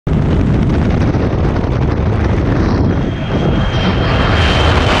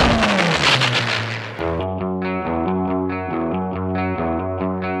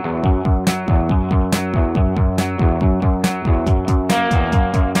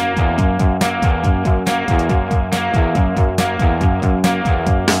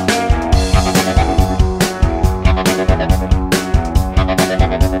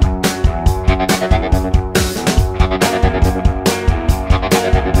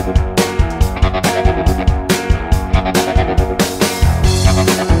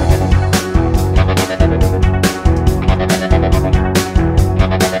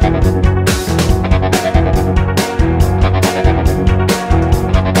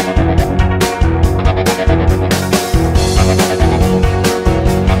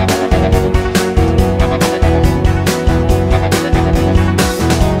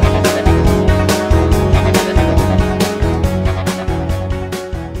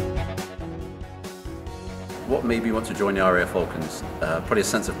What made me want to join the RAF Falcons? Probably a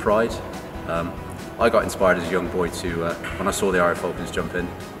sense of pride. I got inspired as a young boy to, when I saw the RAF Falcons jump in,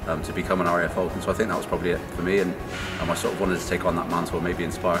 to become an RAF Falcon. So I think that was probably it for me, and I sort of wanted to take on that mantle, maybe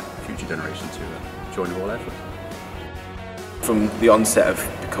inspire future generations to join the Royal Air Force. From the onset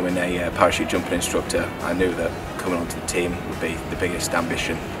of becoming a parachute jumping instructor, I knew that coming onto the team would be the biggest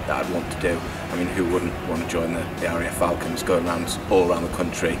ambition that I'd want to do. I mean, who wouldn't want to join the RAF Falcons, going around all around the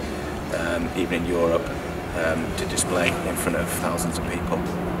country, even in Europe, to display in front of thousands of people?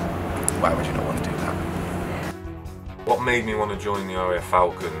 Why would you not want to do that? What made me want to join the RAF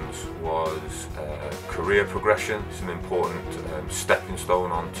Falcons was career progression. It's an important stepping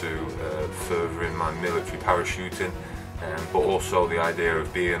stone onto furthering my military parachuting, but also the idea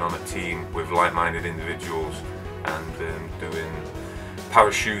of being on a team with like-minded individuals and doing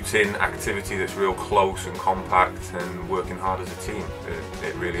parachuting activity that's real close and compact and working hard as a team.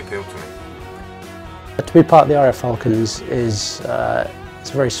 It really appealed to me. To be part of the RAF Falcons is it's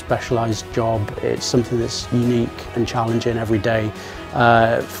a very specialised job. It's something that's unique and challenging every day.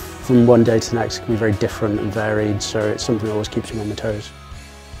 From one day to the next, it can be very different and varied, so it's something that always keeps me on my toes.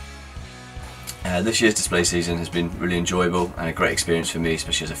 This year's display season has been really enjoyable and a great experience for me,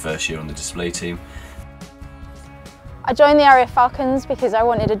 especially as a first year on the display team. I joined the RAF Falcons because I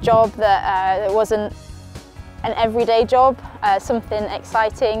wanted a job that wasn't an everyday job, something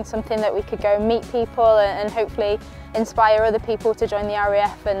exciting, something that we could go and meet people and hopefully inspire other people to join the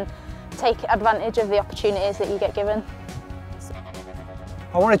RAF and take advantage of the opportunities that you get given.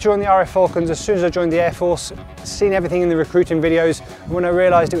 I wanted to join the RAF Falcons as soon as I joined the Air Force, seen everything in the recruiting videos, and when I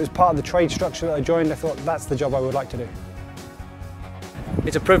realised it was part of the trade structure that I joined, I thought that's the job I would like to do.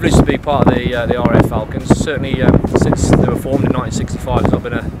 It's a privilege to be part of the RAF Falcons. Certainly since they were formed in 1965 there's not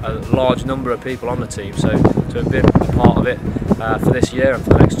been a large number of people on the team, so to have been a part of it for this year and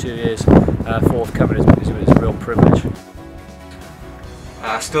for the next 2 years forthcoming is a real privilege.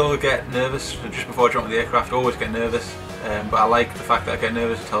 I still get nervous just before I jump on the aircraft. I always get nervous, but I like the fact that I get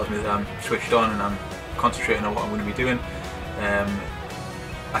nervous. It tells me that I'm switched on and I'm concentrating on what I'm going to be doing.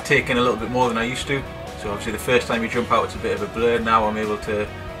 I take in a little bit more than I used to. So obviously the first time you jump out it's a bit of a blur. Now I'm able to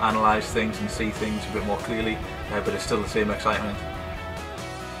analyse things and see things a bit more clearly, but it's still the same excitement.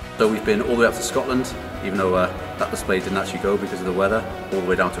 So we've been all the way up to Scotland, even though that display didn't actually go because of the weather, all the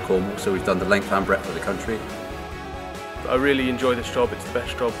way down to Cornwall. So we've done the length and breadth of the country. I really enjoy this job. It's the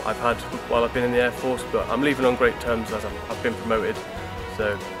best job I've had while I've been in the Air Force, but I'm leaving on great terms as I've been promoted.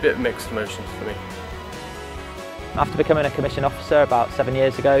 So a bit of mixed emotions for me. After becoming a commissioned officer about 7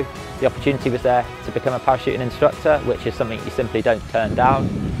 years ago, the opportunity was there to become a parachuting instructor, which is something you simply don't turn down.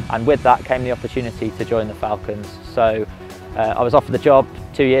 And with that came the opportunity to join the Falcons. So I was offered the job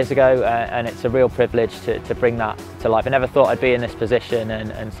 2 years ago, and it's a real privilege to bring that to life. I never thought I'd be in this position,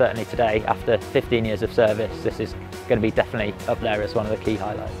 and certainly today, after 15 years of service, this is going to be definitely up there as one of the key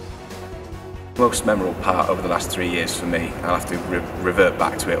highlights. The most memorable part over the last 3 years for me, I'll have to revert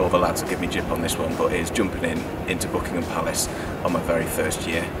back to it, all the lads will give me jip on this one, but is jumping into Buckingham Palace on my very first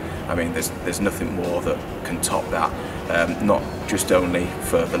year. I mean, there's nothing more that can top that, not just only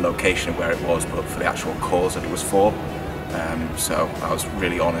for the location of where it was, but for the actual cause that it was for. So I was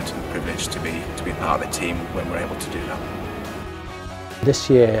really honoured and privileged to be part of the team when we're able to do that. This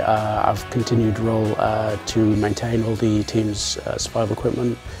year I've continued role to maintain all the team's survival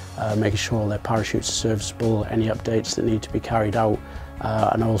equipment, making sure their parachutes are serviceable, any updates that need to be carried out,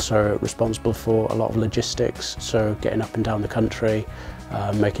 and also responsible for a lot of logistics, so getting up and down the country,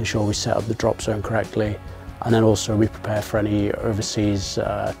 making sure we set up the drop zone correctly, and then also we prepare for any overseas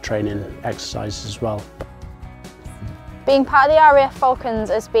training exercises as well. Being part of the RAF Falcons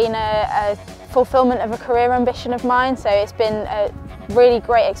has been a fulfilment of a career ambition of mine, so it's been a really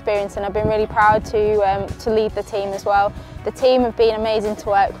great experience and I've been really proud to lead the team as well. The team have been amazing to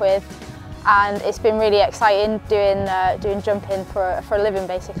work with and it's been really exciting doing jumping for a living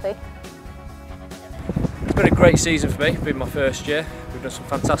basically. It's been a great season for me. It's been my first year. We've done some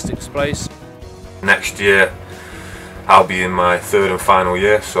fantastic displays. Next year I'll be in my third and final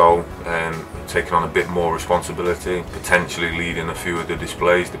year, so taking on a bit more responsibility, potentially leading a few of the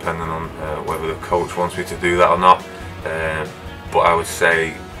displays depending on whether the coach wants me to do that or not. But I would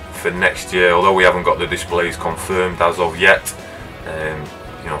say for next year, although we haven't got the displays confirmed as of yet,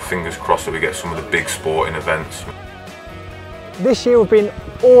 you know, fingers crossed that we get some of the big sporting events. This year we've been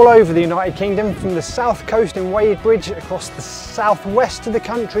all over the United Kingdom, from the south coast in Wadebridge across the southwest of the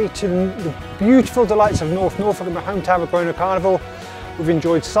country to the beautiful delights of North Norfolk and my hometown of Grosvenor Carnival. We've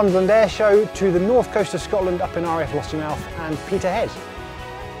enjoyed Sunderland Air Show to the north coast of Scotland up in RAF Lossiemouth and Peterhead.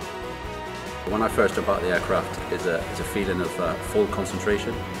 When I first jump out of the aircraft, it's a feeling of full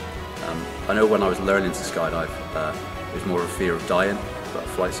concentration. I know when I was learning to skydive, it was more of a fear of dying, but a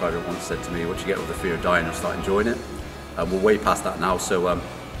flight sider once said to me, once you get over the fear of dying, you'll start enjoying it. We're way past that now, so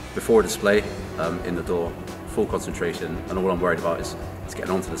before a display, in the door, full concentration, and all I'm worried about is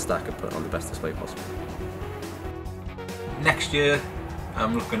getting onto the stack and putting on the best display possible. Next year,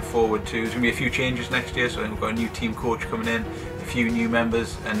 I'm looking forward to, there's going to be a few changes next year, so we've got a new team coach coming in, a few new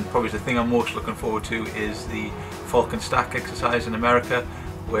members, and probably the thing I'm most looking forward to is the Falcon stack exercise in America,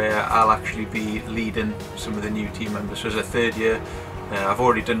 where I'll actually be leading some of the new team members. So as a third year, I've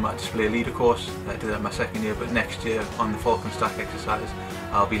already done my display leader course, I did that in my second year, but next year on the Falcon stack exercise,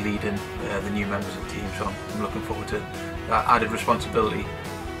 I'll be leading the new members of the team, so I'm looking forward to that added responsibility.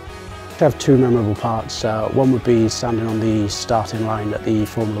 I have two memorable parts. One would be standing on the starting line at the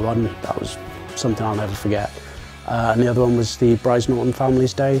Formula 1. That was something I'll never forget. And the other one was the Brize Norton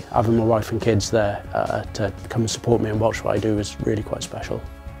Families Day. Having my wife and kids there to come and support me and watch what I do was really quite special.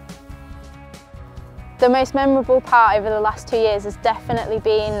 The most memorable part over the last 2 years has definitely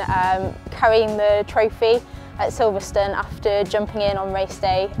been carrying the trophy at Silverstone after jumping in on race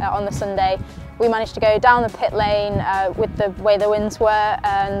day on the Sunday. We managed to go down the pit lane with the way the winds were,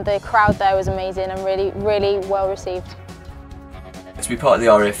 and the crowd there was amazing and really well received. To be part of the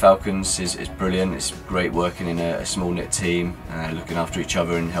RAF Falcons is brilliant. It's great working in a small knit team, looking after each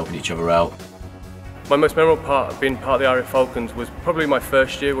other and helping each other out. My most memorable part of being part of the RAF Falcons was probably my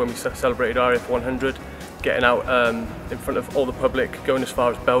first year when we celebrated RAF 100, getting out in front of all the public, going as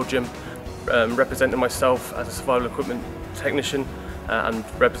far as Belgium, representing myself as a survival equipment technician and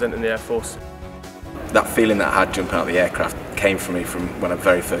representing the Air Force. That feeling that I had jumping out of the aircraft came from me from when I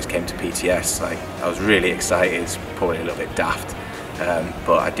very first came to PTS. I was really excited, it's probably a little bit daft,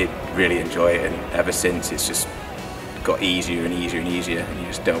 but I did really enjoy it, and ever since it's just got easier and easier and easier, and you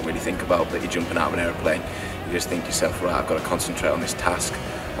just don't really think about that you're jumping out of an airplane. You just think to yourself, right, I've got to concentrate on this task,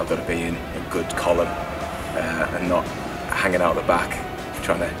 I've got to be in a good column and not hanging out the back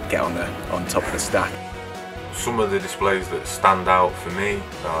trying to get on top of the stack. Some of the displays that stand out for me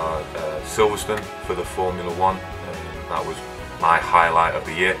are Silverstone for the Formula 1, that was my highlight of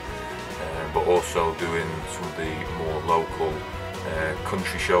the year, but also doing some of the more local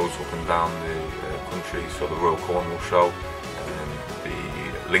country shows up and down the country, so the Royal Cornwall show,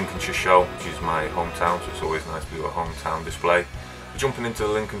 the Lincolnshire show, which is my hometown, so it's always nice to do a hometown display. Jumping into the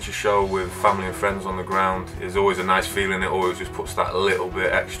Lincolnshire show with family and friends on the ground is always a nice feeling. It always just puts that little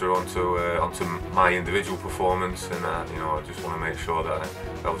bit extra onto my individual performance, and you know, I just want to make sure that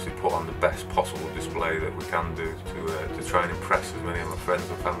I obviously put on the best possible display that we can do to try and impress as many of my friends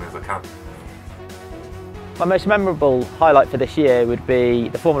and family as I can. My most memorable highlight for this year would be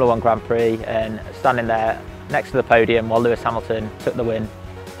the Formula 1 Grand Prix and standing there next to the podium while Lewis Hamilton took the win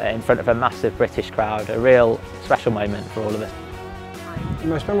in front of a massive British crowd. A real special moment for all of us. The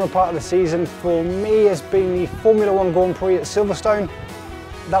most memorable part of the season for me has been the Formula 1 Grand Prix at Silverstone.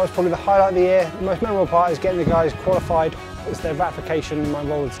 That was probably the highlight of the year. The most memorable part is getting the guys qualified as their ratification in my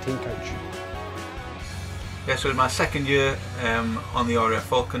role as team coach. Yeah, so it's my second year on the RAF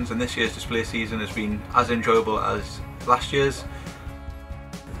Falcons, and this year's display season has been as enjoyable as last year's.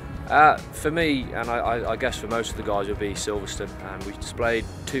 For me, and I guess for most of the guys, it would be Silverstone. We displayed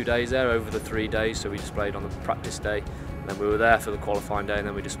 2 days there over the 3 days, so we displayed on the practice day, and then we were there for the qualifying day, and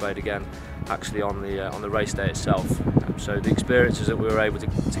then we displayed again actually on the race day itself. So the experiences that we were able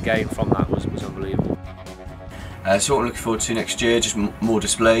to gain from that was unbelievable. So what I'm looking forward to next year, just more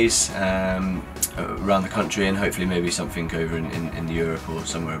displays around the country, and hopefully maybe something over in Europe or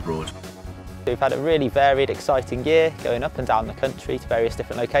somewhere abroad. We've had a really varied, exciting year, going up and down the country to various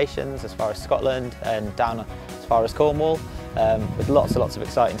different locations, as far as Scotland and down as far as Cornwall, with lots and lots of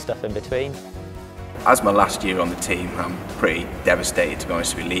exciting stuff in between. As my last year on the team, I'm pretty devastated, to be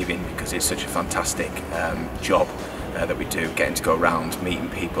honest with you, leaving, because it's such a fantastic job that we do, getting to go around meeting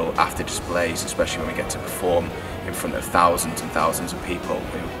people after displays, especially when we get to perform in front of thousands and thousands of people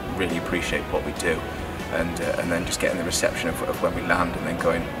who really appreciate what we do, and then just getting the reception of when we land, and then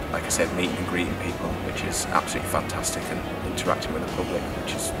going, like I said, meeting and greeting people, which is absolutely fantastic, and interacting with the public,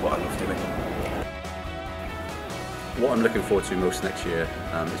 which is what I love doing. What I'm looking forward to most next year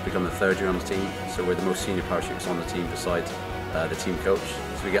is becoming the third year on the team, so we're the most senior parachutists on the team besides the team coach,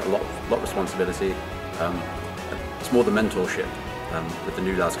 so we get a lot of responsibility. It's more the mentorship with the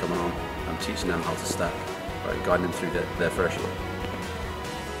new lads coming on, teaching them how to stack, guiding them through their first year.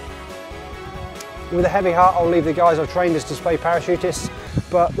 With a heavy heart, I'll leave the guys I've trained as display parachutists,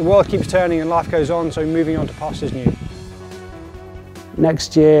 but the world keeps turning and life goes on, so moving on to pastures new.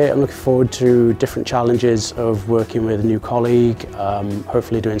 Next year I'm looking forward to different challenges of working with a new colleague,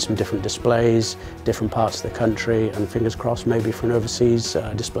 hopefully doing some different displays, different parts of the country, and fingers crossed maybe for an overseas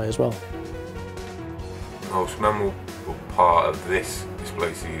display as well. The most memorable part of this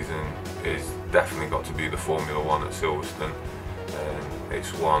display season is definitely got to be the Formula 1 at Silverstone.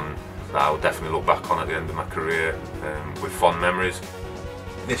 It's one that I'll definitely look back on at the end of my career with fond memories.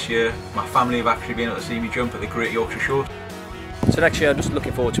 This year my family have actually been able to see me jump at the Great Yorkshire Short. So next year I'm just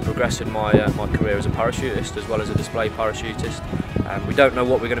looking forward to progressing my career as a parachutist as well as a display parachutist. We don't know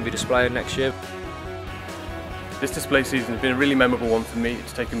what we're going to be displaying next year. This display season has been a really memorable one for me.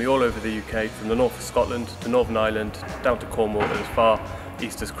 It's taken me all over the UK, from the north of Scotland to Northern Ireland, down to Cornwall and as far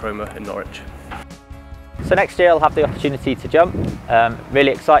east as Cromer in Norwich. So next year I'll have the opportunity to jump.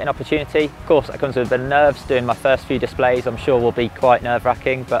 Really exciting opportunity. Of course that comes with a bit of nerves. Doing my first few displays I'm sure will be quite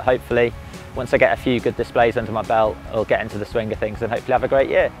nerve-wracking, but hopefully once I get a few good displays under my belt I'll get into the swing of things and hopefully have a great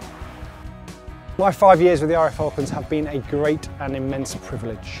year. My 5 years with the RAF Falcons have been a great and immense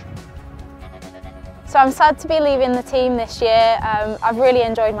privilege. So I'm sad to be leaving the team this year. I've really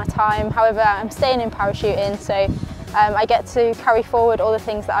enjoyed my time, however I'm staying in parachuting, so I get to carry forward all the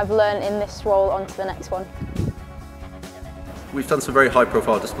things that I've learned in this role onto the next one. We've done some very high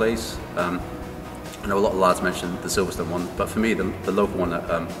profile displays. I know a lot of lads mentioned the Silverstone one, but for me the local one at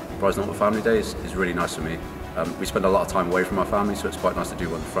Brize Norton Family Day is really nice for me. We spend a lot of time away from our family, so it's quite nice to do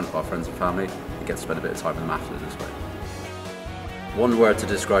one in front of our friends and family and get to spend a bit of time with them after the display. One word to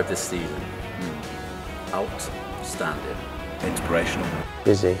describe this season. Outstanding. Inspirational.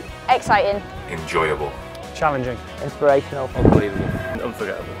 Busy. Exciting. Enjoyable. Challenging. Inspirational. Unbelievable.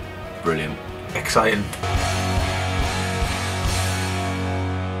 Unforgettable. Brilliant. Exciting.